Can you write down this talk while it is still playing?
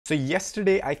So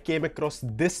yesterday I came across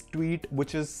this tweet,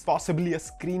 which is possibly a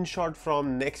screenshot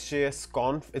from Next.js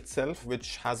Conf itself,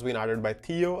 which has been added by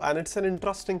Theo, and it's an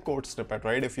interesting code snippet,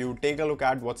 right? If you take a look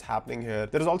at what's happening here,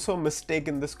 there is also a mistake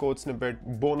in this code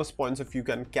snippet. Bonus points if you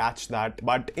can catch that.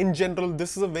 But in general,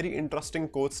 this is a very interesting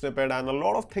code snippet, and a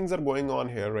lot of things are going on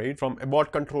here, right? From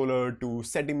abort controller to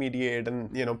set immediate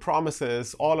and, you know,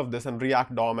 promises, all of this, and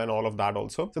React DOM and all of that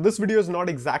also. So this video is not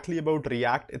exactly about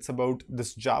React, it's about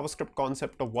this JavaScript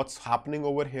concept of what's happening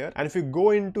over here. And if you go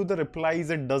into the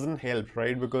replies, it doesn't help,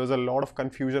 right? Because a lot of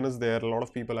confusion is there. A lot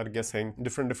of people are guessing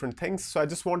different things. So I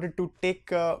just wanted to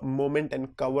take a moment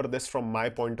and cover this from my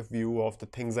point of view of the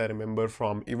things I remember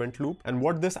from event loop and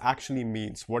what this actually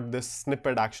means, what this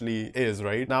snippet actually is,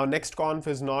 right? Now, NextConf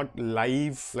is not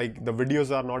live, like the videos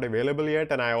are not available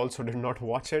yet, and I also did not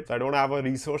watch it. So I don't have a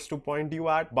resource to point you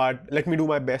at, but let me do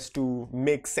my best to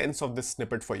make sense of this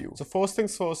snippet for you. So first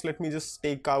things first, let me just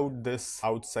take out this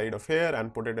outside of here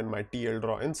and put it in my TL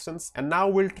draw instance. And now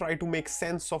we'll try to make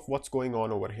sense of what's going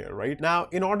on over here, right? Now,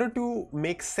 in order to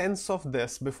make sense of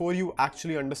this, before you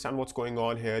actually understand what's going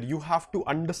on here, you have to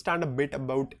understand a bit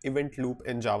about event loop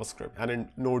in JavaScript and in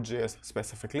Node.js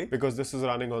specifically, because this is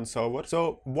running on server.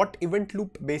 So what event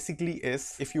loop basically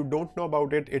is, if you don't know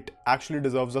about it, it actually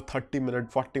deserves a 30-minute,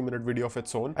 40-minute video of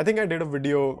its own. I think I did a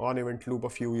video on event loop a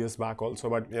few years back also,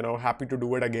 but you know, happy to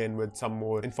do it again with some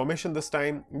more information this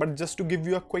time. But just to give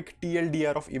you a quick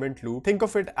TLDR of event loop, think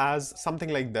of it as something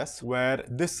like this, where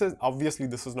this is, obviously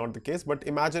this is not the case, but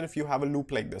imagine if you have a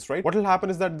loop like this, right? What will happen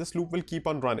is that this loop will keep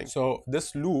on running. So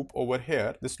this loop over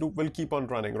here, this loop will keep on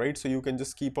running, right? So you can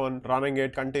just keep on running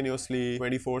it continuously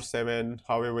 24/7,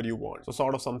 however you want. So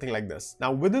sort of something like this.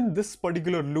 Now within this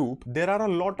particular loop, there are a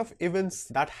lot of events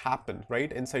that happen,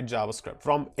 right, inside JavaScript,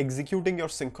 from executing your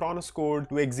synchronous code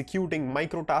to executing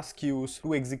micro task queues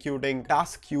to executing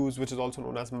task queues, which is also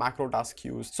known as macro task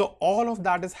queues. So all of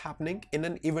that is happening in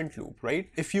an event loop, right?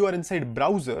 If you are inside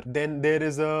browser, then there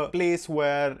is a place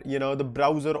where, you know, the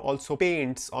browser also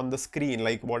paints on the screen,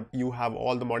 like what you have,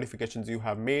 all the modifications you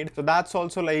have made. So that's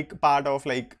also like part of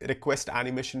like request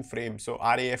animation frame, so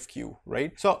RAFQ,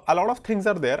 right? So a lot of things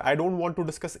are there. I don't want to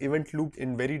discuss event loop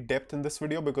in very depth in this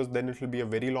video because then it will be a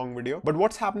very long video. But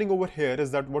what's happening over here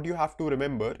is that what you have to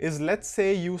remember is, let's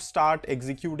say you start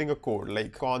executing a code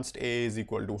like const A is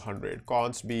equal to 100,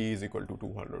 const B is equal to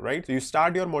 200, right? So you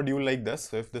start your module like this.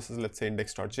 So if this is, let's say,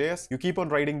 index.js, you keep on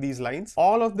writing these lines.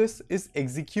 All of this is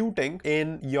executing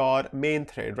in your main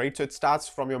thread, right? So it starts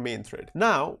from your main thread.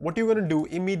 Now, what you're going to do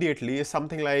immediately is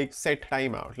something like set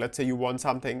timeout. Let's say you want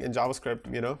something in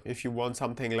JavaScript, you know, if you want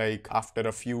something like after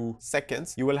a few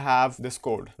seconds, you will have this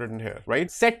code written here, right?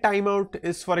 Set timeout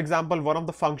is, for example, one of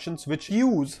the functions which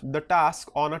use the task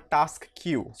on a task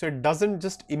queue. So it doesn't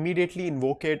just immediately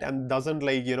invoke it and doesn't,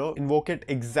 like, you know, invoke it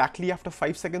exactly after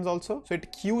 5 seconds also. So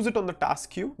it queues it on the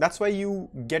task queue. That's why you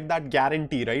get that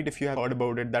guarantee, right? If you have heard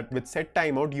about it, that with set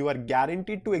timeout, you are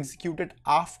guaranteed to execute it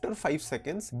after 5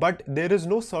 seconds, but there is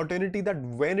no certainty that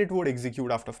when it would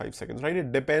execute after 5 seconds, right?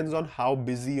 It depends on how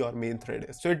busy your main thread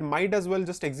is. So it might as well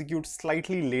just execute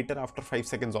slightly later after 5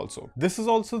 seconds also. This is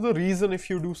also the reason if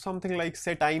you do something like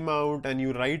set timeout and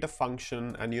you write a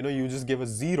function and, you know, you just give a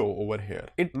 0 over here,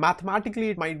 it mathematically,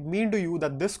 it might mean to you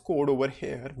that this code over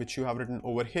here, which you have written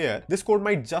over here, this code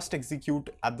might just execute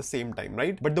at the same time,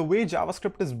 right? But the way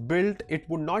JavaScript is built, it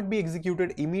would not be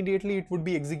executed immediately. It would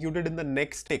be executed in the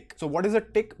next tick. So what is a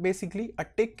tick basically? A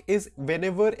tick is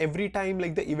whenever, every time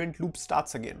like the event loop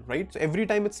starts again, right? So every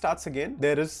time it starts again,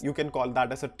 there is, you can call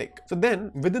that as a tick. So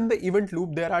then within the event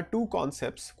loop, there are two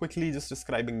concepts, quickly just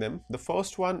describing them. The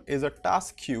first one is a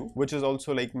task queue, which is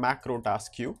also like macro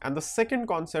task queue. And the second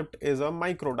concept is a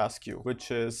micro task queue,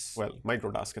 which is, well,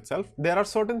 micro task itself. There are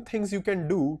certain things you can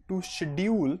do to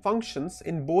schedule functions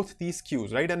in both these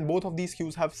queues, right? And both of these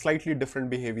queues have slightly different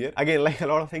behavior. Again, like a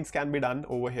lot of things can be done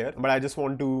over here, but I just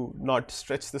want to not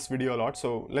stretch this video a lot.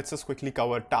 So let's just quickly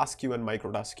cover task queue and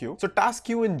micro task queue. So task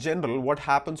queue in general, what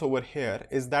happens over here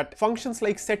is that functions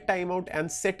like set timeout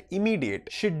and set immediate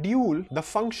schedule the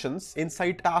functions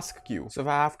inside task queue. So if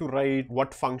I have to write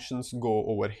what functions go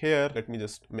over here, let me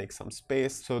just make some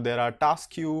space. So there are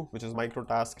task queue, which is micro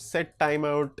task, set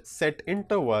timeout, set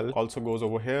interval also goes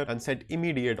over here, and set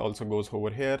immediate also goes over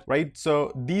here, right?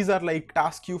 So these are like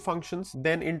task queue functions.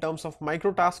 Then in terms of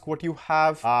micro task, what you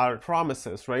have are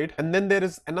promises, right? And then there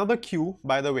is another queue,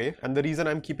 by the way, and the reason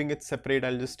I'm keeping it separate,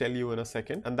 I'll just tell you in a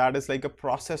second, and that is like a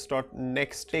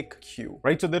process.nextTick queue,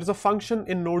 right? So there is a function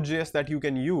in Node.js that you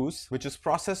can use, which is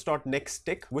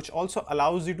process.nextTick, which also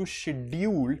allows you to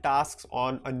schedule tasks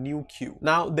on a new queue.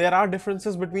 Now, there are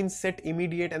differences between set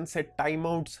immediate and set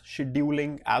timeouts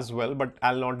scheduling as well, but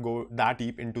I'll not go that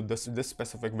deep into into this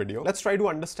specific video. Let's try to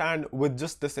understand with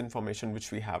just this information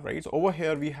which we have, right? So over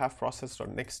here we have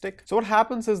process.nextTick. So what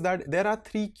happens is that there are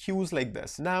 3 queues like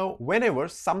this. Now, whenever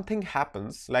something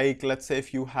happens, like let's say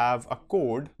if you have a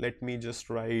code, let me just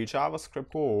write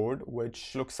JavaScript code,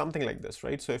 which looks something like this,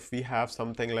 right? So if we have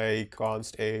something like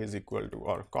const a is equal to,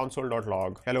 or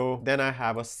console.log hello, then I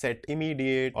have a set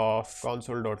immediate of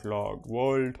console.log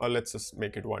world, or let's just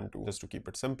make it 1, 2, just to keep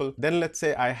it simple. Then let's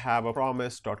say I have a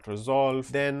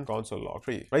promise.resolve, then console log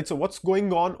free, right? So what's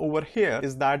going on over here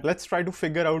is that let's try to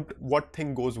figure out what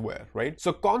thing goes where, right?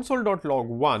 So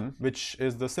console.log1, which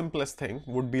is the simplest thing,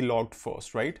 would be logged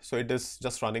first, right? So it is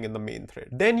just running in the main thread.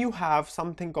 Then you have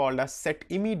something called as set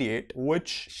immediate,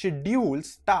 which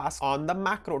schedules tasks on the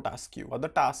macro task queue or the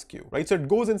task queue, right? So it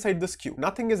goes inside this queue.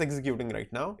 Nothing is executing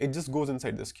right now. It just goes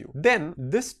inside this queue. Then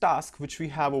this task which we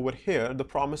have over here, the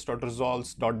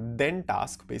promise.resolves.then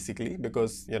task, basically,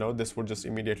 because this would just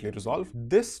immediately resolve.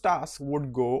 This task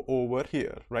would go over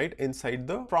here, right? Inside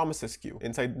the promises queue,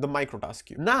 inside the micro task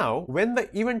queue. Now, when the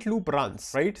event loop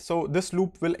runs, right? So this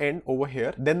loop will end over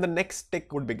here. Then the next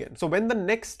tick would begin. So when the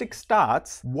next tick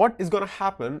starts, what is going to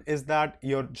happen is that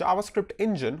your JavaScript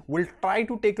engine will try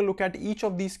to take a look at each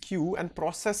of these queue and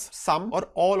process some or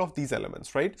all of these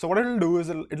elements, right? So what it'll do is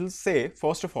it'll say,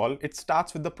 first of all, it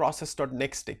starts with the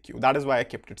process.nextTick queue. That is why I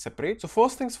kept it separate. So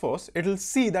first things first, it'll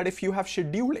see that if you have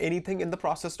scheduled anything in the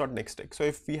process.nextTick. So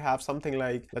if we have something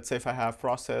like, let's say if I have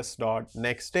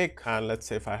process.nextTick, and let's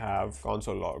say if I have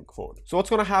console log 4. So what's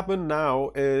going to happen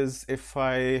now is if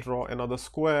I draw another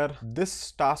square,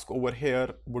 this task over here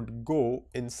would go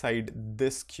inside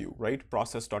this queue, right?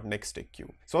 Process.nextTick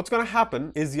queue. So what's going to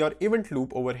happen is your event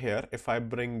loop over here, if I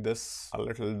bring this a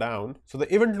little down, so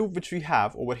the event loop which we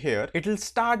have over here, it'll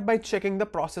start by checking the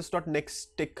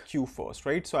process.nextTick queue first,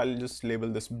 right? So I'll just label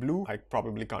this blue. I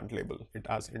probably can't label it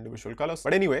as individual colors,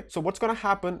 but anyway, so what's going to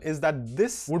happen is that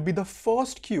this would be the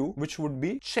first queue which would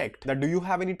be checked, that do you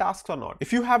have any tasks or not.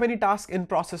 If you have any task in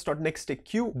process.nextTick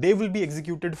queue, they will be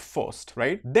executed first,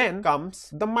 right? Then comes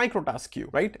the micro task queue,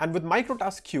 right? And with micro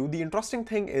task queue, the interesting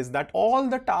thing is that all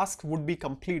the tasks would be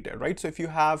completed, right? So if you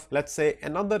have, let's say,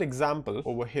 another example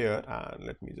over here, and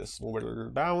let me just move it a little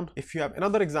down. If you have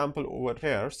another example over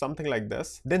here, something like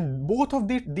this, then both of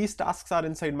these tasks are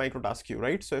inside micro task queue,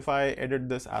 right? So if I edit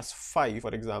this as 5,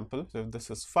 for example, so if this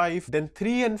is 5, then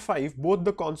 3 and 5, both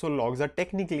the console logs are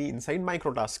technically inside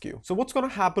micro task queue. So what's going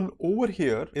to happen over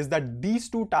here is that these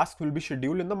 2 tasks will be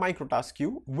scheduled in the micro task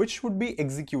queue, which would be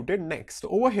executed next. So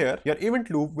over here, your event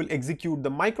loop will execute the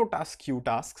micro task queue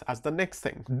tasks as the next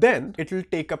thing. Then it will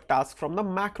take up tasks from the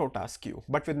macro task queue.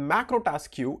 But with macro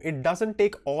task queue, it doesn't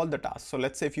take all the tasks. So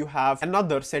let's say if you have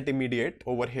another set immediate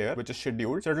over here, which is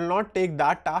scheduled, so it will not take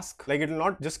that task, like it will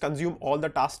not just consume all the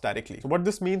tasks directly. So what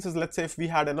this means is, let's say if we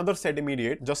had another set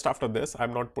immediate just after this,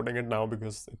 I'm not putting it now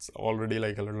because it's already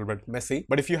like a little bit messy,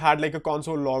 but if you had like a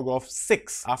console log of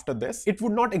 6 after this, it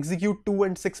would not execute 2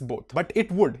 and 6 both, but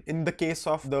it would in the case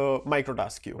of the micro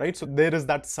task queue, right? So there is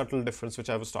that subtle difference which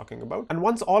I was talking about. And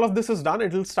once all of this is done,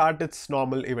 it will start its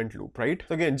normal event loop, right?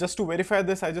 So again, just to verify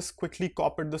this, I just quickly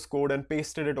copied this code and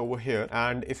pasted it over here.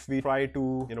 And if we try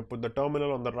to, put the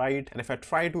terminal on the right, and if I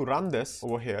try to run this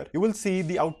over here, you will see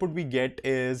the output we get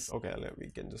is, okay, we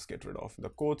can just get rid of the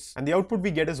quotes, and the output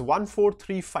we get is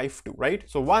 14352, right?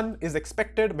 So 1 is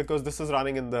expected because this is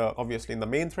running in the, obviously in the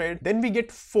main thread. Then we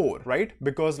get 4, right?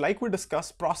 Because like we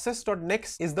discussed,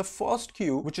 process.next is the first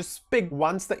queue which is picked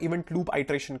once the event loop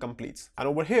iteration completes. And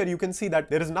over here, you can see that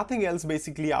there is nothing else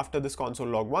basically after this console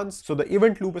log once. So the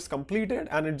event loop is completed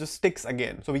and it just ticks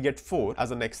again. So we get 4 as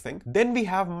the next thing. Then we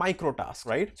have micro tasks,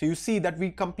 right? So you see that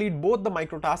we complete both the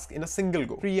micro tasks in a single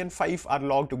go. 3 and 5 are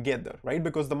logged together, right?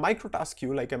 Because the micro task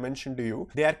queue, like I mentioned to you,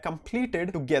 they are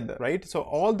completed together, right? So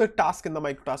all the tasks in the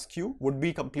micro task queue would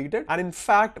be completed. And in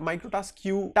fact, micro task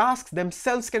queue tasks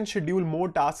themselves can schedule more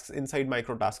tasks inside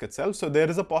micro task itself. So there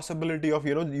is a possibility of,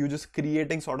 you just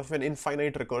creating sort of an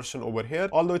infinite recursion over here.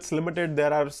 Although it's limited,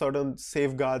 there are certain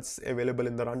safeguards available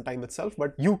in the runtime itself,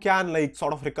 but you can like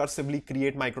sort of recursively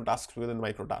create micro tasks within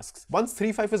micro tasks. Once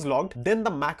 3.5 is logged, then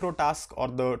the macro task or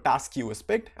the task queue is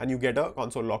picked and you get a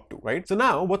console log 2, right? So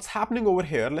now what's happening over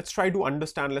here, let's try to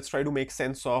understand, let's try to make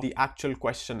sense of the actual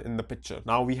question in the picture.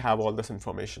 Now we have all this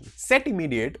information. Set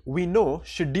immediate, we know,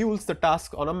 schedules the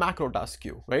task on a macro task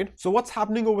queue, right? So what's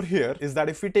happening over here is that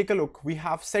if we take a look, we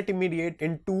have set immediate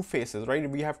in 2 phases, right?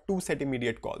 We have 2 set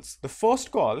immediate calls. The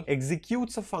first call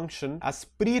executes a function as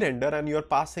pre-render and you're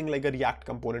passing like a React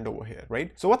component over here,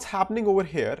 right? So what's happening over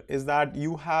here is that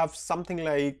you have something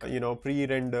like,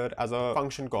 pre-render as a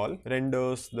function call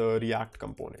renders the React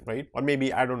component, right? Or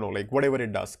maybe, I don't know, like whatever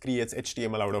it does, creates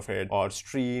HTML out of it, or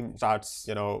stream starts,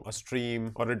 a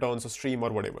stream or returns a stream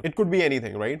or whatever. It could be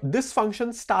anything, right? This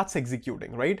function starts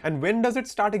executing, right? And when does it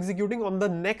start executing? On the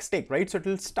next tick, right? So it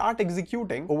will start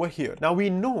executing over here. Now we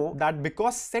know that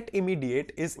because set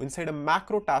immediate is inside a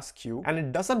macro task queue and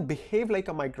it doesn't behave like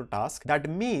a micro task, that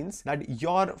means that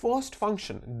your first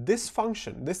function,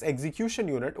 this execution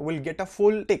unit will get a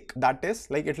full tick. That is,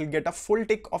 like, it will get a full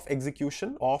tick of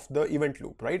execution of the event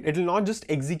loop, right? It will not just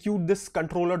execute this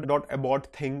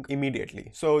controller.abort thing immediately.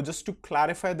 So just to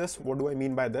clarify this, what do I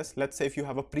mean by this? Let's say if you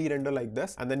have a pre-render like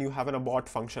this and then you have an abort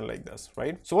function like this,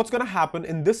 right? So what's going to happen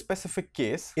in this specific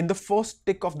case, in the first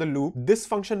tick of the loop, this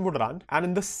function would run, and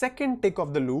in the second tick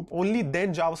of the loop, only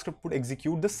then JavaScript would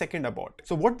execute the second abort.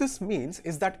 So what this means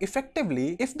is that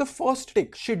effectively, if the first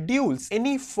tick schedules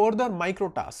any further micro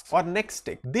tasks or next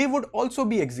tick, they would also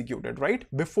be executed, right?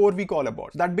 Before we call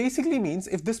abort. That basically means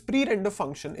if this pre-render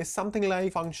function is something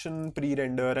like function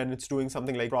pre-render and it's doing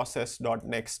something like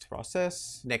process.next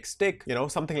tick,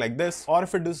 something like this, or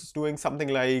if it is doing something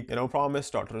like,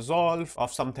 promise.resolve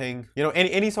of something,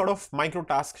 any sort of micro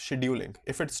task scheduling.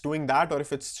 If it's doing that, or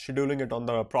if it's scheduling it on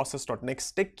the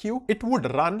process.next tick queue, it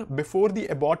would run before the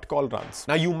abort call runs.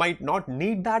 Now you might not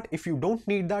need that. If you don't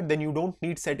need that, then you don't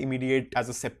need set immediate as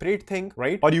a separate thing,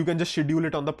 right? Or you can just schedule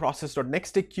it on the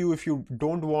process.next tick queue if you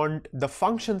don't want the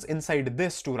functions inside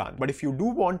this to run. But if you do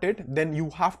want it, then you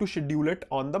have to schedule it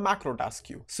on the macro task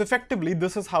queue. So effectively,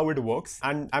 this is how it works.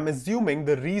 And I'm assuming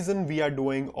the reason we are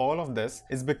doing all of this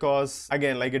is because,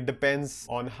 again, like, it depends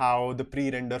on how the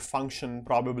pre-render function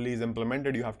probably is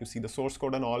implemented. You have to see the source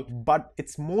code and all, but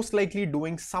it's most likely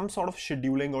doing some sort of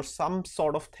scheduling or some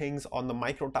sort of things on the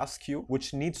micro task queue,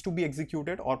 which needs to be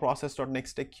executed, or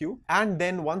process.next tick queue. And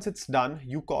then once it's done,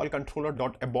 you call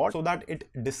controller.abort so that it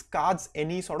discards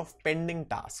any sort of pending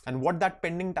task. And what that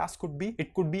pending task could be,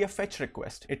 it could be a fetch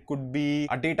request, it could be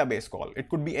a database call, it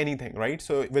could be anything, right?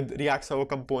 So with React Server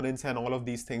components and all of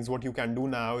these things, what you can do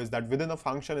now is that within a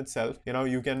function itself,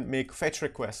 you can make fetch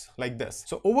requests like this.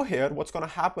 So over here, what's going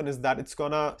to happen is that it's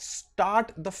going to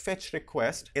start the fetch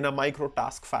request in a micro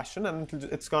task fashion, and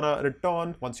it's going to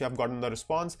return once you have gotten the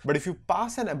response. But if you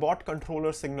pass an abort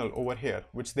controller signal over here,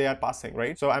 which they are passing,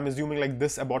 right? So I'm assuming like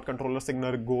this abort controller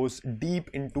signal goes deep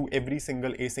into every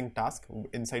single async task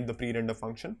inside the pre-render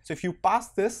function. So if you pass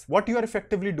this, what you are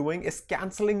effectively doing is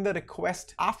canceling the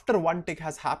request after one tick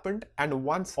has happened and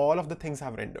once all of the things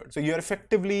have rendered. So you're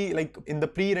effectively, like, in the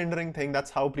pre-rendering thing,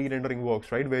 that's how pre-rendering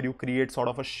works, right? Where you create sort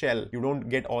of a shell. You don't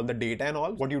get all the data and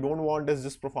all. What you don't want is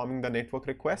just performing the network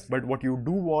request, but what you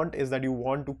do want is that you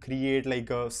want to create like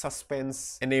a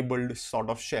suspense enabled sort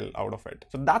of shell out of it.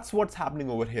 So that's what's happening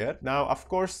over here. Now, of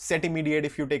course, set immediate,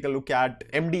 if you take a look at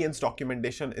MDN's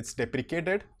documentation, it's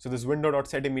deprecated. So this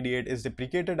window.setImmediate is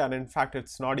deprecated, and in fact,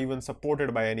 it's not even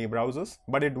supported by any browsers,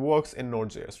 but it works in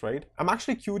Node.js, right? I'm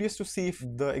actually curious to see if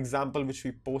the example which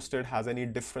we posted has any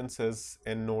differences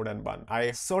in Node and Bun.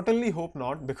 I certainly hope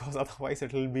not, because otherwise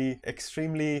it will be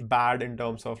extremely bad in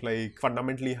terms of like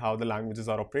fundamentally how the languages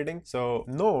are operating. So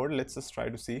Node, let's just try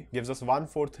to see, gives us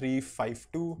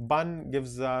 14352, Bun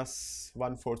gives us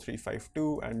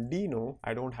 14352, and Dino,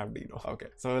 I don't have Dino. Okay,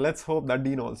 so let's hope that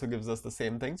Dino also gives us the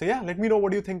same thing. So yeah, let me know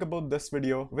what you think about this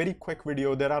video. Very quick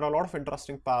video. There are a lot of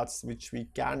interesting parts which we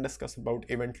can discuss about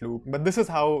event loop, but this is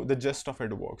how the gist of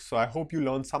it works. So I hope you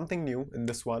learned something new in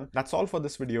this one. That's all for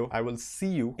this video. I will see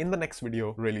you in the next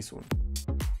video really soon.